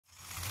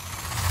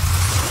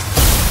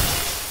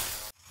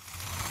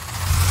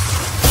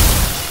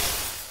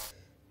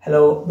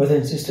Hello,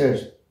 brothers and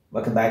sisters.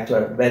 Welcome back to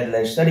our Red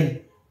Letter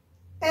study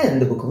and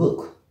the book of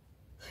Luke.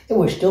 And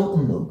we're still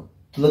in Luke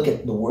to look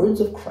at the words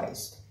of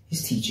Christ,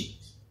 his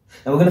teachings.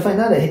 And we're going to find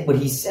out that what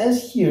he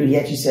says here, he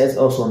actually says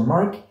also in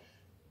Mark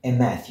and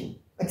Matthew,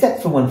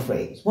 except for one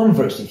phrase, one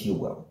verse, if you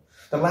will.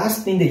 The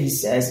last thing that he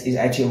says is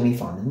actually only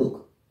found in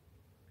Luke.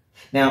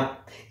 Now,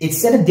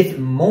 it's said at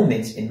different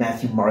moments in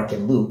Matthew, Mark,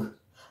 and Luke,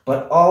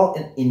 but all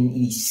in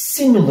a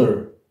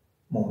similar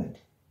moment.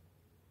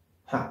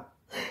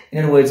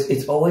 In other words,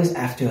 it's always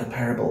after a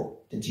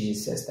parable that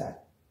Jesus says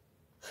that.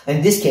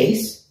 In this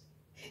case,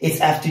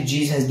 it's after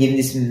Jesus has given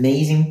this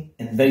amazing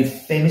and very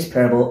famous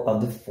parable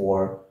of the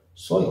four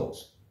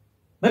soils.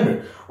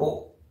 Remember,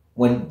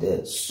 when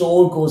the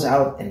soul goes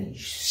out and he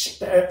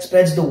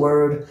spreads the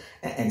word,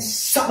 and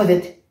some of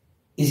it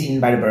is eaten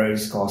by the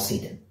birds called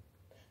Satan.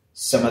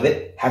 Some of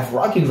it have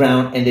rocky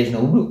ground and there's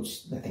no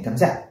roots. Nothing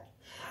comes out.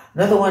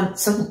 Another one,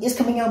 something is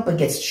coming out but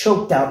gets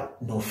choked out,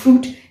 no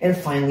fruit. And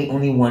finally,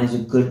 only one is a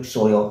good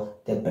soil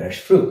that bears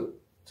fruit,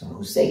 someone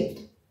who's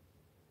saved.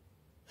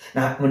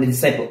 Now, when the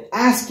disciple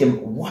asked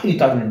him, why are you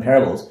talking in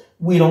parables?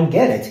 We don't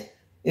get it.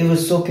 It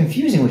was so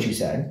confusing what you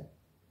said.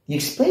 He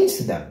explains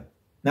to them,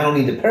 not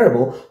only the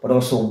parable, but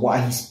also why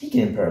he's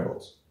speaking in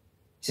parables.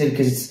 He said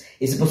because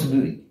it's supposed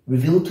to be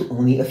revealed to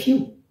only a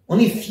few.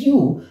 Only a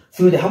few,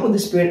 through the help of the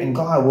Spirit and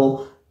God,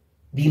 will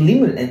be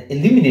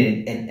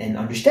illuminated and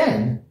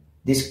understand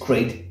this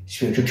great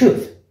spiritual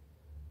truth.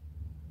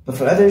 But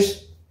for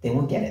others, they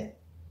won't get it.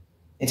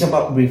 It's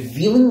about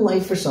revealing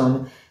life for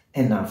some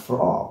and not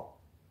for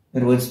all.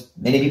 In other words,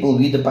 many people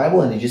read the Bible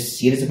and they just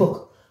see it as a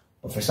book.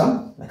 But for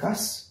some, like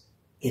us,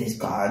 it is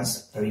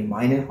God's very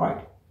mind and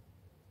heart.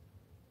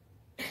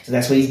 So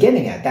that's what he's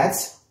getting at.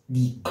 That's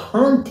the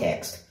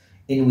context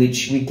in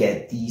which we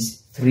get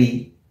these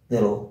three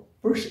little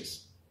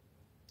verses.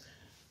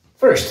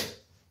 First,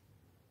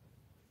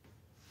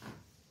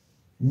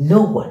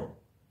 no one,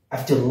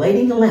 after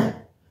lighting a lamp,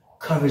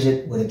 covers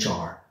it with a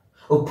jar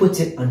or puts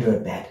it under a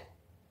bed,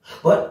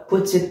 but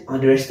puts it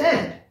under a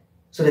stand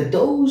so that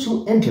those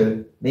who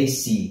enter may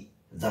see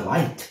the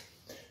light.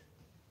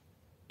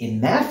 In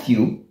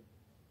Matthew,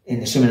 in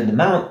the Sermon on the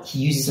Mount,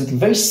 he uses something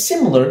very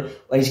similar,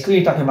 but he's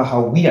clearly talking about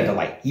how we are the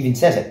light. He even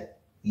says it,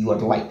 you are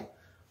the light.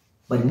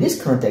 But in this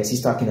context,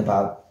 he's talking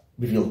about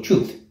revealed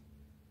truth,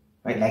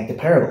 right? Like the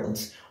parable,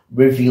 it's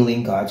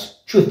revealing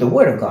God's truth, the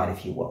word of God,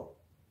 if you will.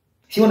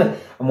 If you want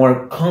a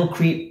more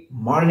concrete,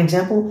 modern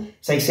example,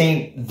 it's like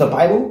saying the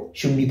Bible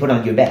shouldn't be put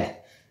on your bed.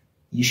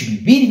 You should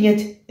be reading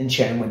it and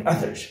sharing with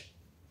others.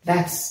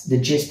 That's the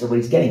gist of what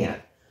he's getting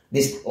at.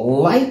 This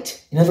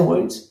light, in other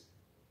words,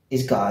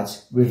 is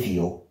God's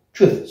revealed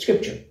truth,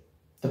 Scripture,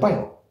 the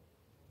Bible,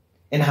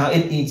 and how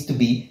it needs to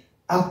be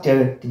out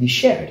there to be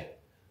shared.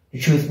 The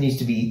truth needs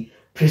to be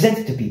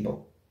presented to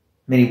people.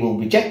 Many will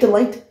reject the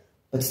light,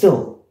 but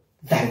still,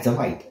 that is the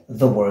light,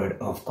 the Word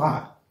of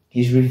God,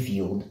 His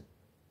revealed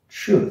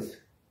truth.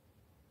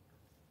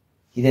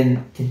 He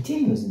then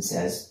continues and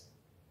says,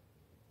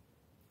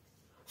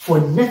 for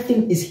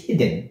nothing is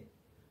hidden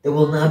that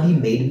will not be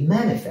made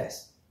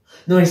manifest,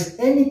 nor is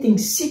anything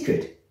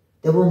secret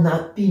that will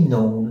not be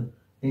known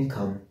and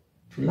come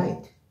to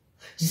light.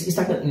 It's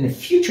talking in the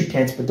future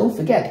tense, but don't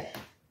forget,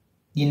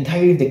 the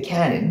entirety of the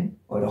canon,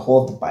 or the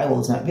whole of the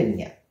Bible, is not written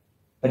yet.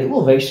 But it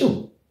will very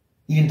soon.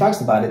 He even talks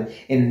about it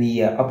in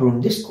the Upper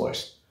Room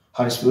Discourse,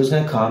 how the Spirit is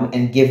going to come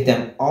and give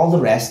them all the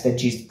rest that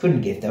Jesus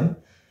couldn't give them.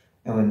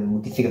 And when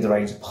we can think of the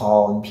writings of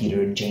Paul and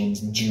Peter and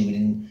James and Jude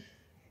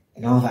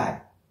and all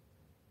that.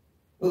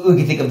 We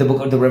can think of the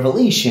book of the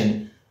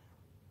Revelation,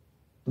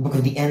 the book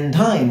of the end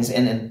times,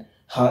 and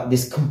how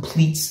this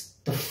completes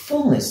the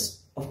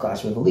fullness of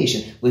God's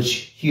revelation, which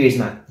here is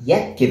not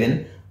yet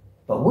given,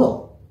 but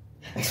will.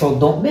 And so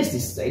don't miss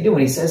this idea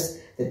when he says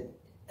that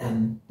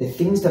the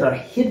things that are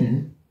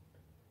hidden,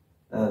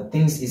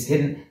 things is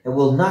hidden that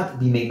will not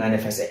be made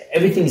manifest.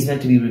 Everything is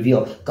meant to be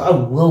revealed.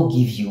 God will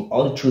give you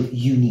all the truth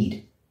you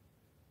need.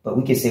 But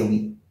we can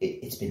say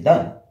it's been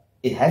done.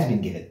 It has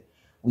been given.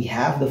 We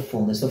have the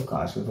fullness of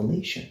God's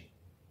revelation.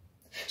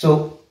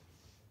 So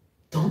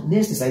don't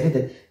miss this idea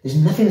that there's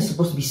nothing that's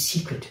supposed to be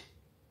secret.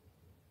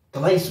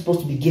 The light is supposed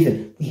to be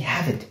given. We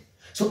have it.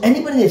 So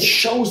anybody that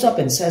shows up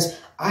and says,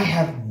 I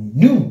have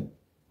new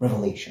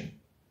revelation.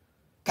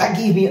 God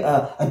gave me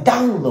a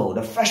download,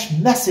 a fresh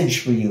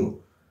message for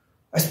you.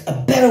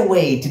 A better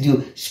way to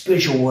do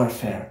spiritual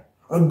warfare.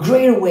 Or a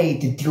greater way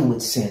to deal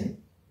with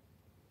sin.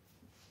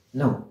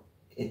 No.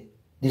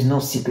 There's no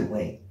secret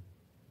way.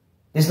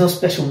 There's no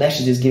special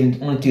messages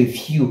given only to a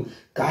few.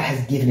 God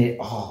has given it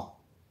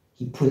all.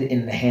 He put it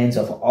in the hands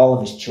of all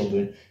of His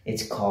children.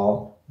 It's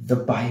called the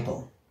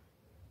Bible.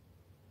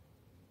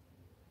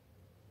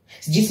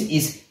 So Jesus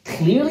is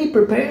clearly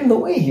preparing the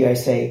way here, I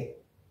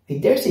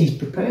dare say He's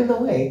preparing the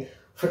way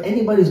for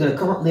anybody who's going to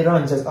come up later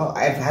on and says, oh,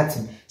 I've had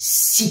some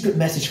secret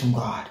message from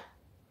God.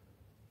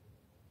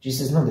 Jesus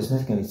says, no, there's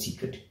nothing going to be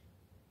secret.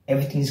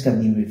 Everything is going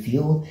to be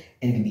revealed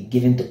and it can be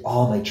given to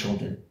all my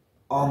children,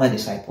 all my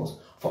disciples,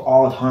 for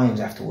all times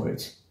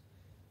afterwards.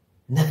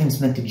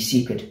 Nothing's meant to be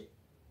secret.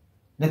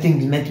 Nothing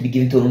is meant to be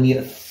given to only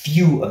a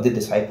few of the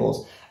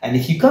disciples. And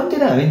if you come to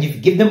them and you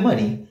give them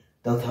money,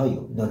 they'll tell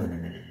you, no,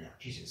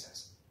 Jesus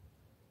says.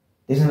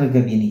 There's not going to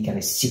be any kind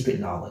of secret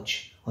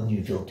knowledge only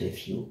revealed to a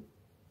few.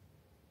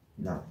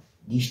 No.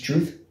 These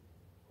truths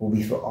will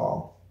be for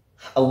all.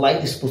 A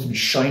light is supposed to be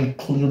shining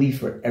clearly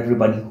for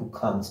everybody who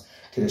comes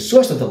to the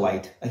source of the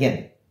light.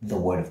 Again, the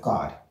Word of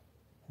God,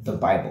 the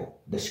Bible,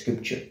 the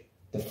Scripture,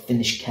 the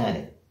finished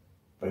canon.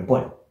 Very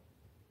important.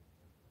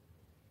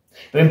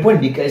 Very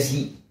important because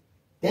he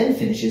then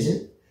finishes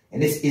it,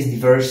 and this is the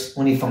verse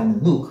only found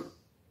in Luke.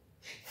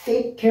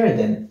 Take care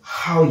then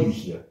how you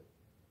hear.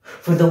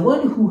 For the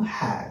one who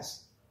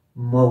has,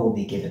 more will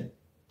be given.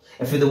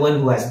 And for the one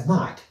who has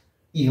not,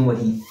 even what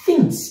he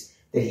thinks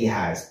that he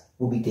has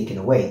will be taken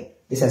away.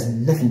 This has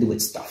nothing to do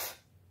with stuff.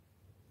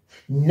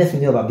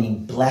 Nothing to do about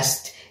being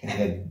blessed and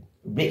having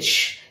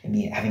rich and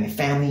having a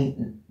family.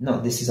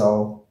 No, this is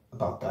all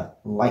about the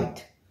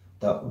light,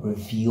 the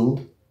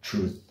revealed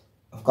truth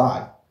of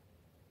God.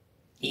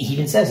 He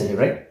even says it,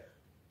 right?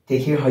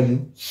 Take care how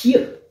you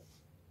hear.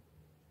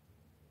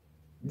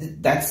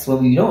 That's what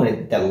we know.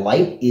 That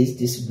light is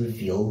this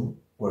revealed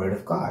Word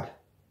of God.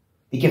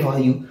 Be careful how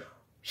you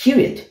hear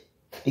it.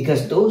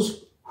 Because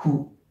those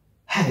who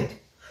have it,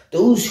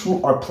 those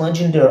who are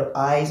plunging their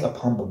eyes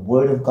upon the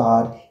Word of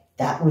God,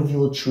 that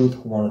revealed truth,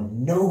 who want to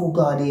know who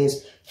God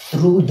is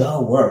through the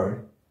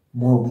Word,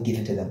 more will be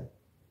given to them.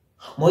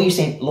 More you're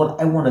saying, Lord,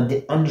 I want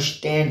to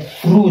understand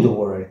through the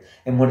Word,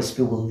 and more the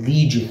Spirit will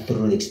lead you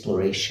through the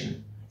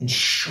exploration and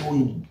show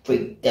you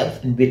great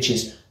depth and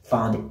riches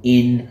found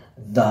in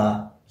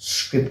the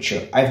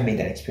Scripture. I've made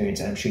that experience,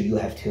 and I'm sure you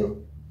have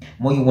too.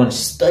 More you want to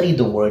study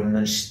the Word and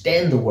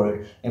understand the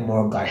Word, and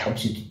more God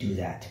helps you to do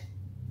that.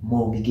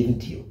 More will be given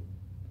to you.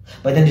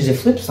 But then there's a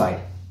flip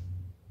side.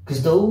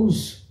 Because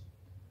those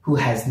who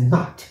has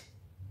not,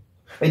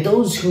 right?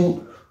 Those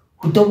who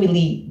don't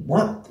really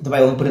want the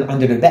Bible and put it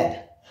under their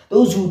bed.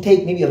 Those who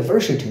take maybe a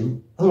verse or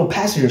two, a little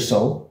passage or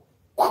so,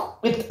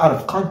 ripped out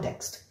of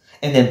context,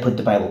 and then put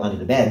the Bible under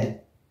the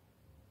bed.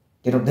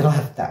 They don't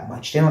have that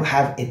much. They don't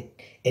have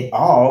it at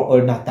all,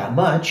 or not that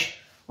much.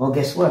 Well,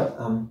 guess what?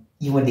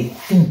 Even when they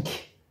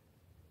think,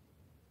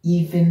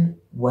 even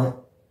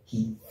what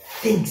he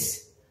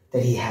thinks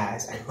that he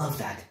has. I love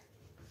that.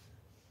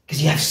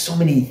 Because you have so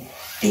many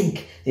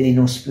think that they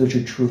know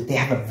spiritual truth. They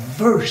have a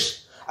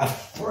verse, a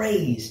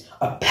phrase,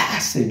 a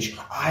passage.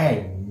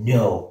 I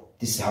know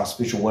this is how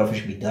spiritual warfare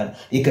should be done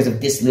because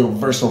of this little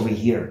verse over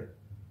here.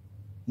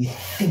 You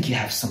think you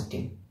have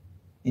something.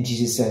 And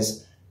Jesus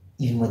says,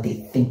 even what they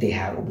think they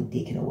have will be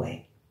taken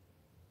away.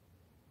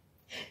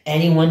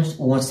 Anyone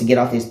who wants to get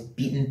off this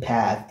beaten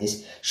path,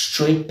 this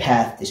straight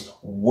path, this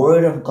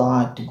Word of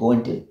God to go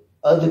into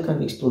other kind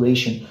of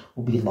exploration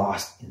will be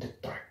lost in the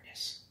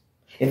darkness.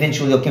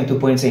 Eventually they'll come to a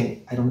point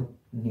saying, I don't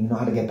even know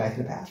how to get back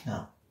to the path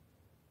now.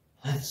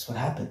 That's what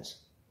happens.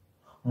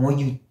 More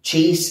you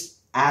chase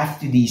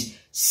after these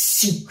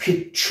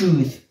secret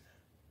truth,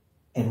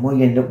 and more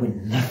you end up with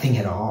nothing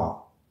at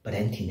all but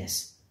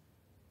emptiness.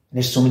 And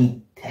there's so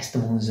many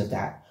testimonies of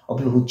that, of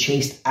people who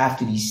chased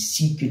after these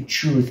secret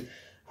truth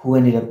who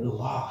ended up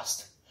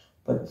lost.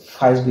 But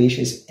God is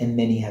gracious, and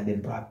many have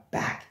been brought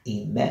back.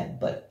 Amen.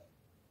 But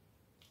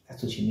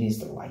that's what you need, is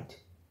the light.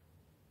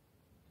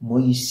 The more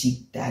you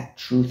seek that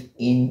truth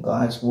in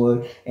God's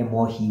Word, and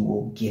more He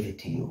will give it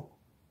to you.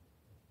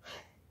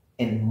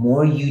 And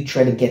more you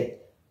try to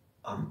get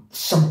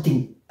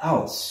something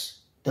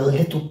else, the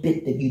little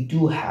bit that you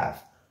do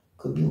have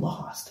could be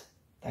lost.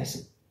 That's a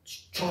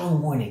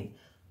strong warning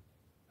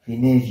for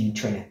any of you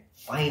trying to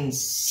find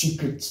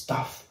secret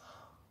stuff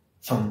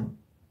from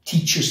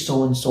teacher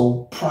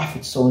so-and-so,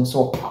 prophet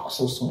so-and-so,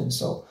 apostle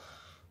so-and-so.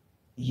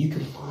 You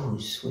could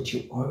lose what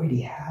you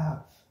already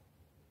have.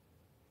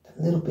 That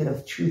little bit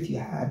of truth you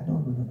had.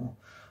 No.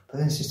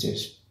 Brothers and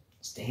sisters,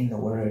 stay in the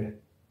Word,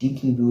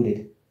 deeply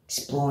rooted,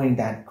 exploring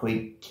that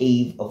great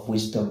cave of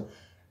wisdom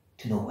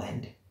to no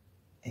end.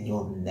 And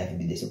you'll never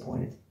be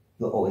disappointed.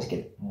 You'll always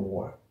get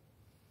more.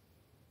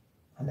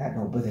 On that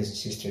note, brothers and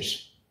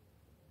sisters,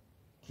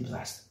 be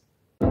blessed.